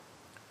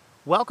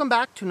Welcome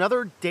back to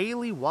another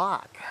Daily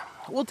Walk.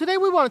 Well, today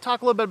we want to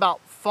talk a little bit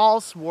about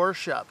false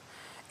worship.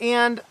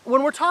 And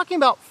when we're talking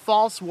about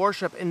false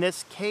worship in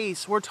this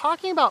case, we're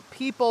talking about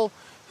people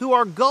who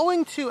are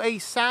going to a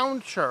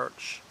sound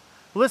church,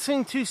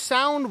 listening to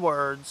sound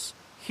words,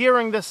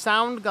 hearing the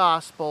sound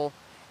gospel,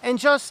 and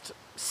just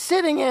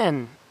sitting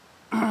in,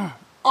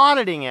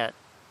 auditing it,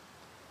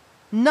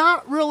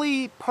 not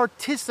really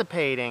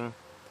participating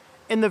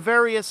in the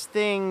various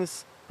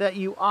things that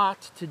you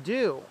ought to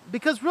do.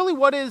 Because really,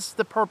 what is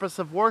the purpose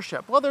of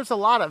worship? Well, there's a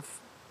lot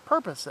of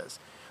purposes.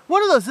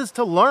 One of those is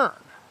to learn.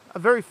 A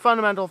very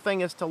fundamental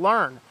thing is to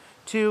learn,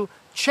 to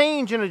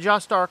change and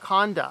adjust our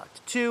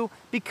conduct, to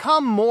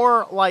become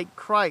more like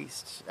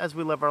Christ as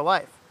we live our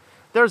life.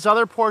 There's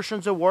other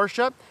portions of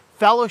worship.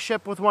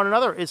 Fellowship with one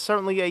another is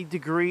certainly a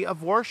degree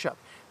of worship.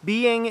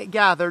 Being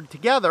gathered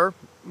together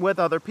with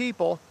other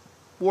people,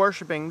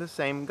 worshiping the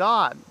same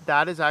God.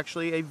 That is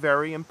actually a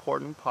very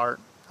important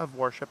part of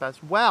worship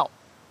as well.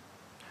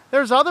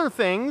 There's other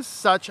things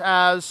such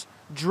as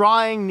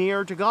drawing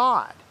near to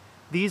God.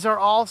 These are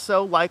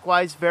also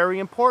likewise very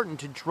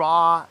important, to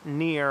draw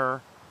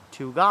near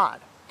to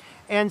God.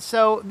 And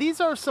so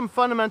these are some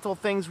fundamental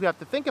things we have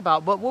to think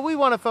about, but what we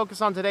want to focus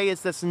on today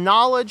is this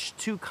knowledge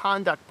to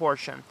conduct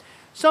portion.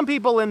 Some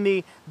people in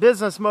the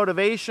business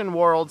motivation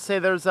world say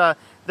there's this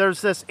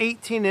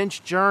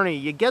 18-inch journey.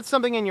 You get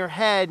something in your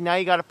head, now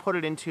you got to put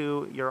it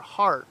into your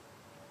heart.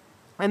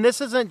 And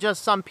this isn't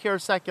just some pure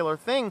secular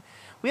thing.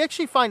 We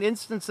actually find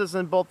instances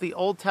in both the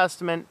Old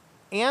Testament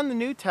and the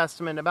New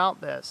Testament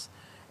about this.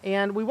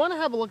 And we want to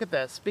have a look at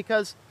this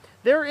because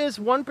there is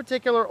one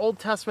particular Old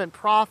Testament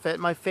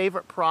prophet, my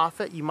favorite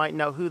prophet. You might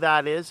know who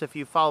that is if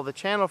you follow the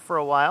channel for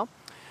a while.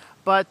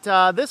 But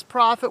this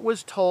prophet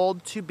was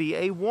told to be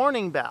a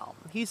warning bell.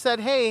 He said,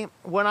 hey,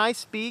 when I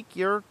speak,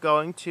 you're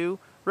going to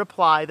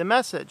reply the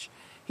message.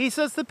 He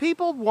says, the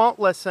people won't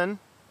listen.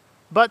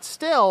 But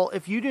still,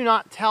 if you do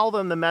not tell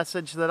them the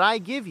message that I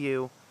give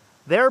you,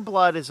 their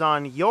blood is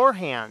on your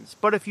hands.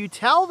 But if you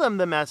tell them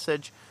the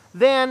message,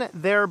 then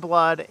their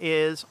blood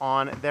is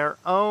on their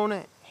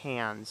own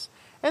hands.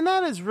 And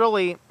that is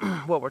really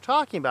what we're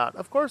talking about.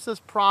 Of course, this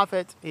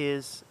prophet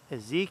is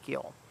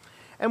Ezekiel.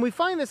 And we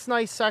find this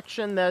nice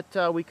section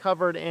that we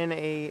covered in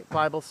a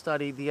Bible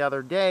study the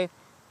other day.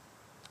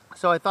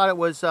 So I thought it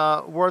was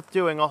worth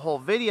doing a whole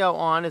video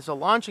on as a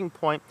launching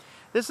point.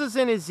 This is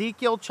in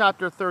Ezekiel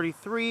chapter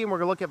 33, and we're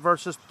going to look at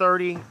verses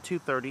 30 to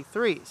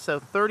 33. So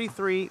 30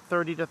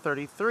 to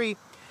 33,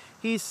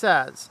 he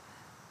says,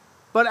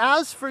 but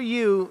as for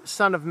you,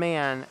 son of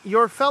man,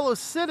 your fellow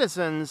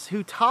citizens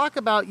who talk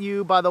about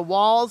you by the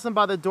walls and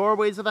by the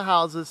doorways of the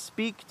houses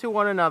speak to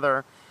one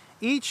another,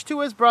 each to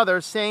his brother,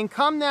 saying,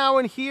 come now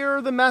and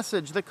hear the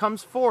message that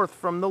comes forth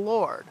from the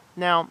Lord.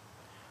 Now,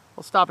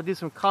 we'll stop and do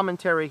some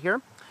commentary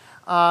here.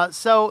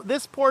 So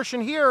this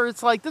portion here,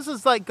 this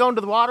is like going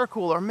to the water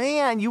cooler.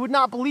 Man, you would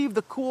not believe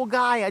the cool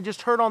guy I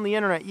just heard on the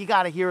internet. You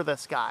got to hear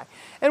this guy.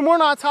 And we're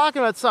not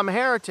talking about some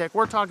heretic.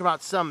 We're talking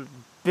about some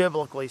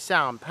biblically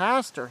sound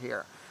pastor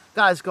here.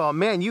 Guys go,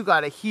 man, you got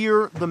to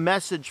hear the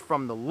message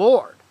from the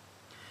Lord.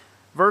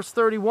 Verse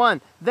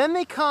 31, then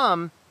they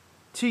come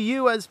to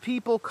you as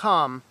people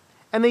come,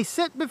 and they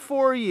sit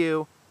before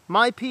you,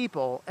 my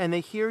people, and they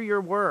hear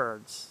your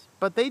words,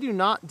 but they do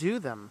not do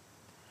them.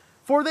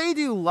 For they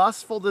do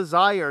lustful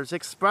desires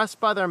expressed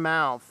by their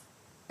mouth,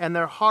 and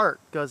their heart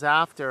goes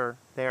after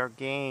their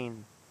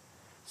gain.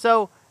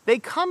 So they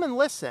come and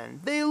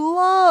listen. They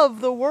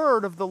love the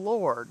word of the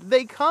Lord.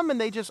 They come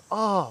and they just,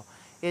 oh,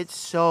 it's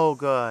so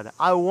good.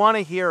 I want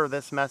to hear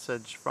this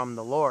message from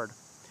the Lord.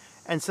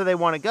 And so they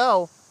want to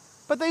go,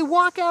 but they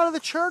walk out of the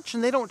church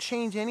and they don't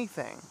change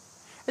anything.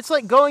 It's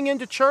like going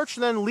into church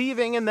and then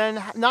leaving and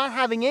then not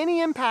having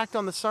any impact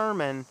on the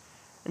sermon.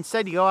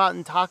 Instead, you go out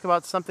and talk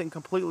about something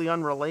completely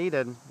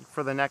unrelated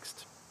for the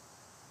next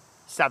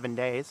 7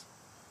 days.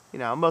 You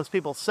know, most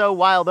people sow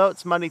wild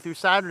oats Monday through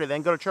Saturday,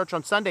 then go to church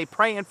on Sunday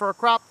praying for a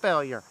crop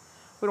failure.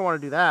 We don't want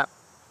to do that.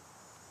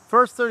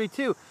 Verse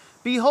 32,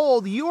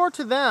 behold, you are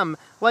to them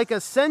like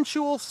a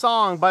sensual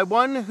song by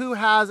one who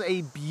has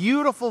a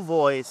beautiful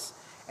voice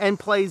and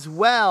plays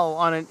well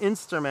on an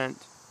instrument.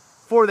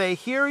 For they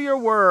hear your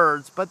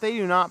words, but they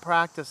do not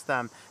practice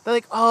them. They're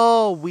like,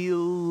 oh, we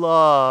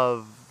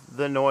love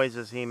the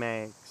noises he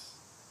makes.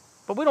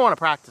 But we don't want to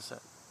practice it.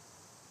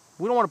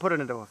 We don't want to put it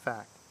into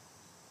effect.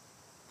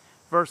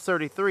 Verse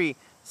 33,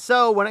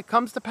 so when it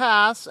comes to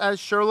pass, as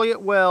surely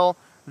it will,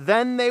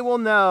 then they will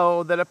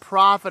know that a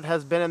prophet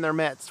has been in their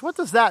midst. What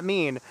does that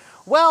mean?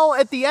 Well,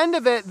 at the end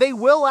of it, they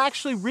will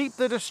actually reap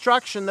the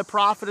destruction the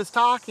prophet is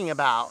talking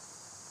about.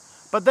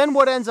 But then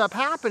what ends up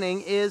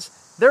happening is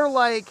they're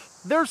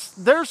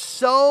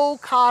so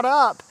caught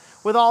up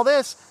with all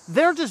this,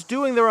 they're just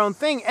doing their own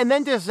thing, and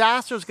then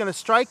disaster is going to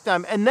strike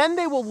them, and then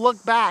they will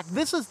look back.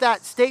 This is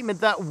that statement,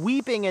 that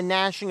weeping and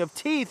gnashing of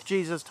teeth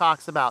Jesus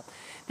talks about.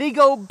 They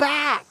go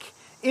back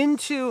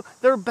into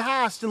their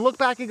past and look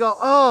back and go,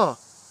 oh,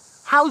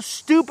 how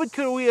stupid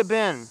could we have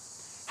been?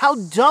 How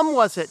dumb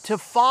was it to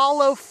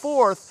follow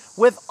forth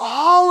with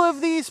all of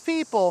these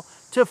people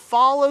to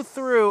follow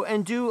through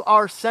and do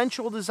our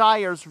sensual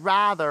desires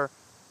rather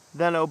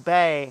than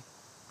obey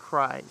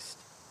Christ.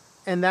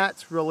 And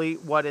that's really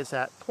what is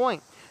at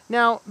point.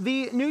 Now,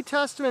 the New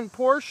Testament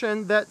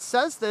portion that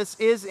says this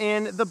is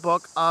in the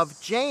book of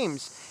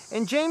James.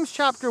 In James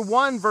chapter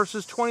 1,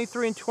 verses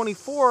 23 and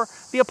 24,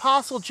 the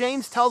Apostle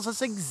James tells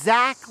us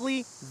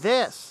exactly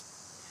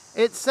this.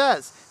 It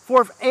says,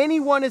 "For if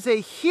anyone is a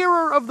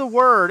hearer of the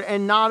word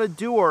and not a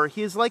doer,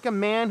 he is like a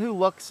man who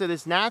looks at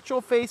his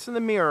natural face in the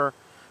mirror.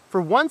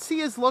 For once he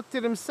has looked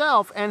at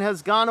himself and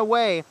has gone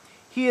away,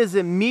 he has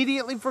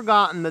immediately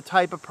forgotten the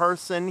type of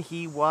person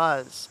he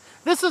was."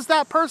 This is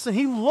that person.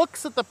 He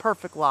looks at the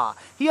perfect law.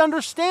 He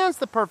understands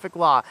the perfect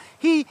law.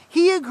 He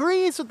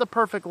agrees with the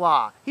perfect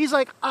law. He's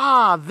like,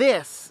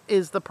 this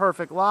is the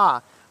perfect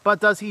law. But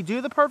does he do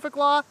the perfect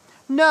law?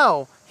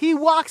 No. He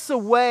walks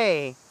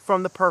away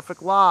from the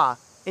perfect law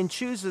and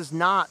chooses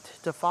not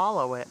to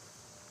follow it.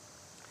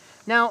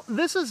 Now,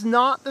 this is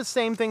not the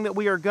same thing that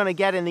we are going to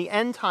get in the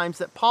end times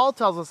that Paul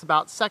tells us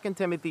about, 2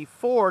 Timothy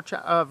 4,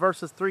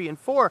 verses 3 and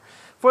 4.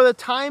 "For the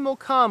time will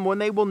come when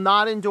they will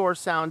not endure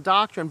sound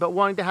doctrine, but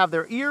wanting to have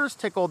their ears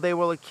tickled, they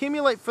will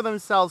accumulate for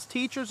themselves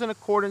teachers in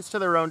accordance to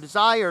their own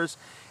desires,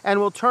 and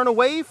will turn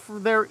away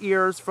their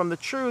ears from the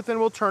truth and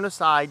will turn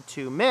aside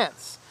to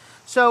myths."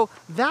 So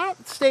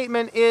that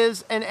statement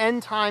is an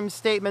end time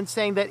statement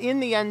saying that in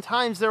the end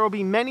times there will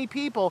be many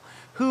people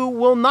who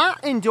will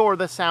not endure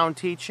the sound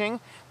teaching.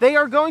 They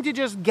are going to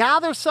just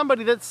gather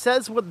somebody that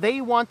says what they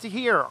want to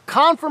hear.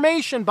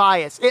 Confirmation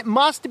bias. It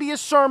must be a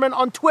sermon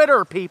on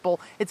Twitter,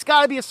 people. It's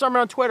got to be a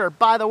sermon on Twitter.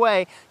 By the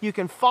way, you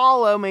can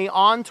follow me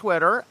on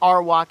Twitter,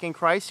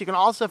 rwalkinchrist. You can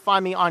also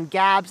find me on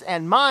Gabs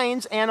and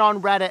Minds and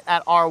on Reddit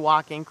at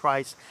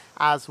rwalkinchrist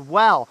as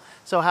well.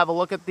 So have a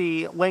look at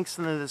the links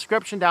in the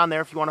description down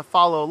there if you want to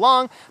follow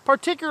along,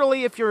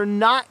 particularly if you're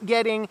not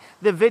getting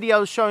the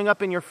videos showing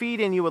up in your feed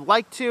and you would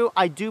like to.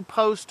 I do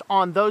post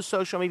on those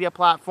social media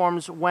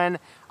platforms when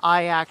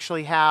I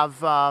actually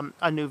have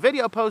a new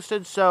video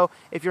posted. So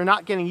if you're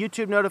not getting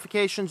YouTube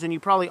notifications, and you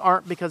probably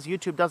aren't because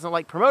YouTube doesn't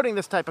like promoting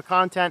this type of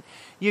content,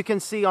 you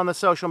can see on the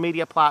social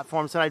media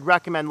platforms. And I'd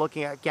recommend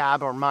looking at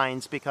Gab or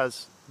Minds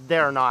because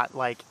they're not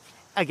like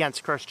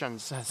against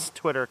Christians as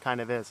Twitter kind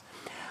of is.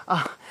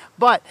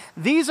 But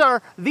these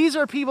are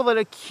people that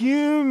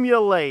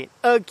accumulate,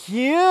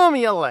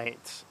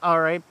 all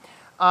right,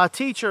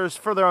 teachers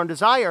for their own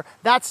desire.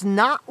 That's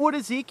not what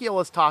Ezekiel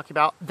is talking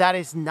about. That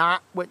is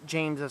not what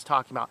James is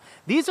talking about.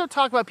 These are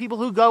talking about people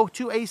who go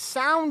to a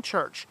sound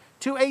church,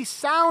 to a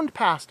sound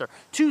pastor,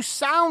 to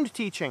sound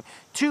teaching,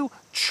 to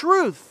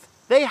truth.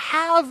 They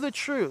have the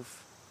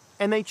truth,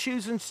 and they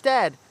choose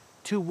instead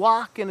to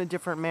walk in a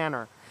different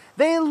manner.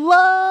 They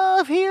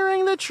love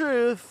hearing the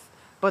truth,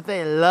 but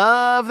they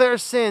love their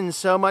sins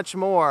so much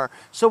more.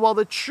 So while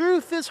the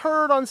truth is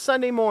heard on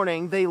Sunday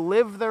morning, they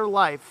live their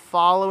life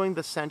following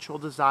the sensual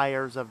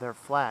desires of their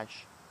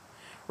flesh.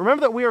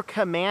 Remember that we are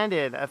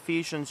commanded,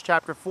 Ephesians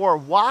chapter 4,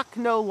 walk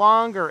no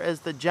longer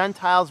as the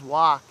Gentiles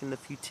walk in the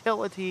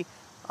futility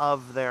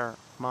of their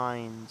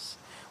minds.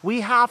 We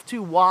have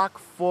to walk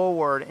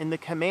forward in the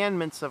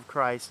commandments of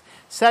Christ,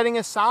 setting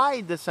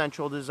aside the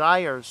sensual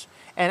desires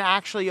and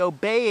actually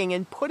obeying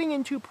and putting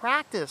into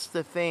practice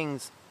the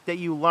things that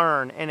you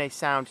learn in a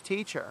sound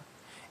teacher.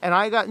 And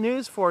I got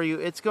news for you.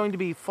 It's going to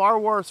be far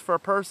worse for a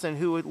person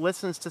who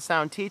listens to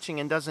sound teaching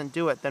and doesn't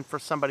do it than for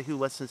somebody who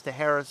listens to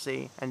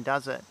heresy and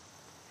does it.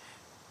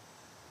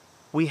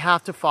 We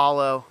have to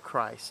follow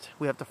Christ.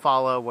 We have to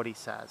follow what he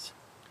says.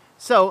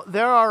 So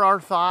there are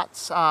our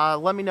thoughts.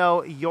 Let me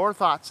know your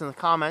thoughts in the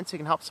comments. You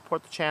can help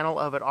support the channel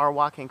over at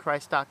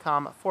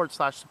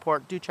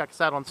rwalkinchrist.com/support. Do check us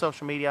out on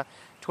social media,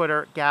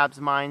 Twitter, Gabs,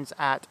 Minds,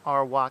 at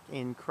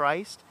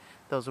rwalkinchrist.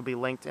 Those will be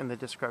linked in the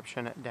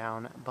description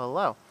down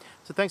below.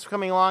 So thanks for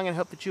coming along, and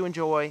hope that you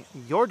enjoy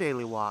your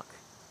daily walk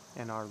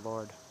in our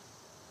Lord.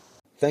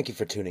 Thank you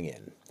for tuning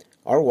in.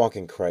 Our Walk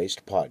in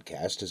Christ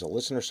podcast is a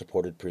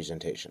listener-supported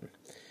presentation.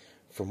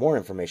 For more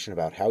information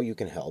about how you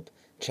can help,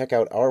 check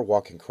out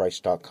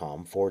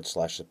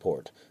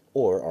ourwalkinchrist.com/support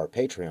or our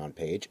Patreon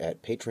page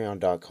at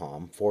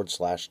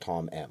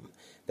patreon.com/TomM.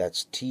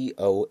 That's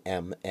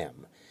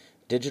TOMM.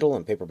 Digital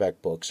and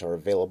paperback books are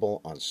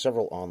available on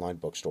several online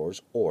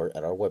bookstores or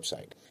at our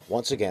website.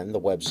 Once again, the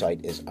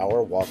website is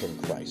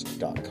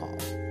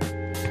ourwalkinchrist.com.